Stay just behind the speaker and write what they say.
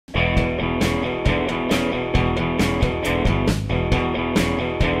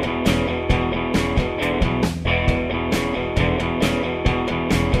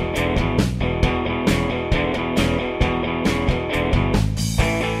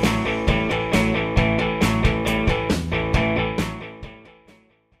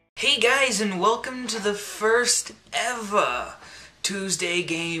guys, and welcome to the first ever Tuesday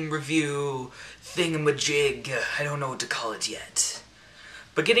game review thingamajig. I don't know what to call it yet.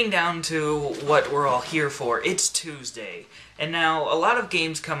 But getting down to what we're all here for, it's Tuesday. And now, a lot of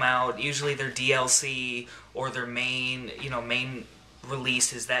games come out, usually they're DLC or their main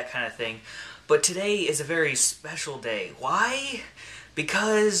releases, that kind of thing. But today is a very special day. Why?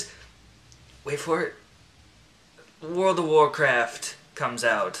 Because, wait for it, World of Warcraft comes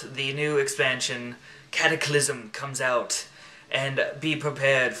out. The new expansion, CATACLYSM, comes out. And be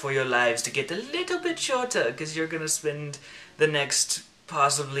prepared for your lives to get a little bit shorter, because you're going to spend the next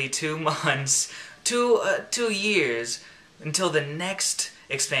possibly 2 months, 2 years, until the next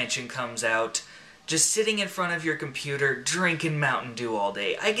expansion comes out, just sitting in front of your computer, drinking Mountain Dew all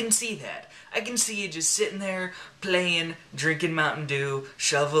day. I can see that. I can see you just sitting there, playing, drinking Mountain Dew,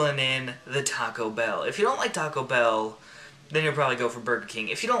 shoveling in the Taco Bell. If you don't like Taco Bell, then you'll probably go for Burger King.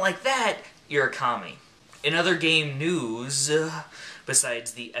 If you don't like that, you're a commie. In other game news,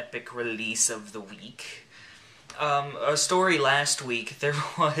 besides the epic release of the week, a story last week, there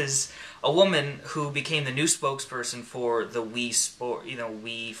was a woman who became the new spokesperson for the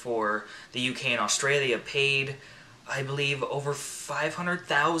Wii for the UK and Australia, paid, I believe, over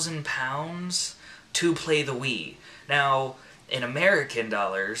 £500,000 to play the Wii. Now, in American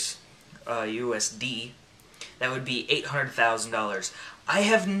dollars, USD, that would be $800,000. I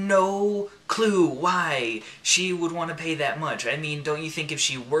have no clue why she would want to pay that much. I mean, don't you think if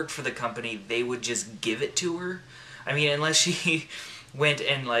she worked for the company, they would just give it to her? I mean, unless she went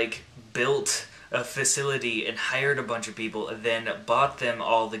and, like, built a facility and hired a bunch of people and then bought them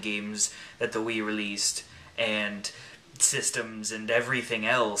all the games that the Wii released and systems and everything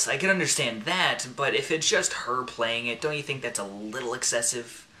else. I can understand that, but if it's just her playing it, don't you think that's a little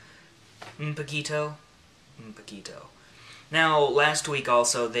excessive? Un poquito? Un poquito. Now, last week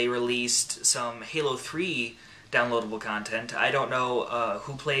also, they released some Halo 3 downloadable content. I don't know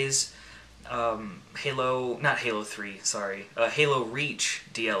who plays Halo Reach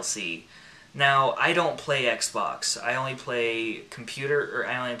DLC. Now, I don't play Xbox. I only play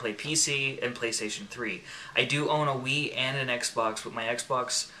PC and PlayStation 3. I do own a Wii and an Xbox, but my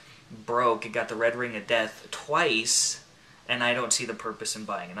Xbox broke. It got the red ring of death twice, and I don't see the purpose in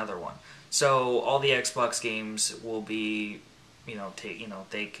buying another one. So all the Xbox games will be,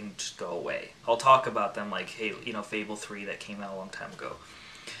 they can just go away. I'll talk about them like, Fable 3 that came out a long time ago.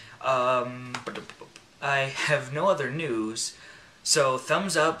 I have no other news, so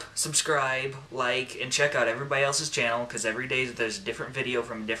thumbs up, subscribe, like, and check out everybody else's channel, because every day there's a different video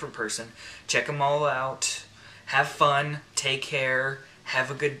from a different person. Check them all out. Have fun, take care,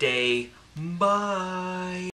 have a good day, bye!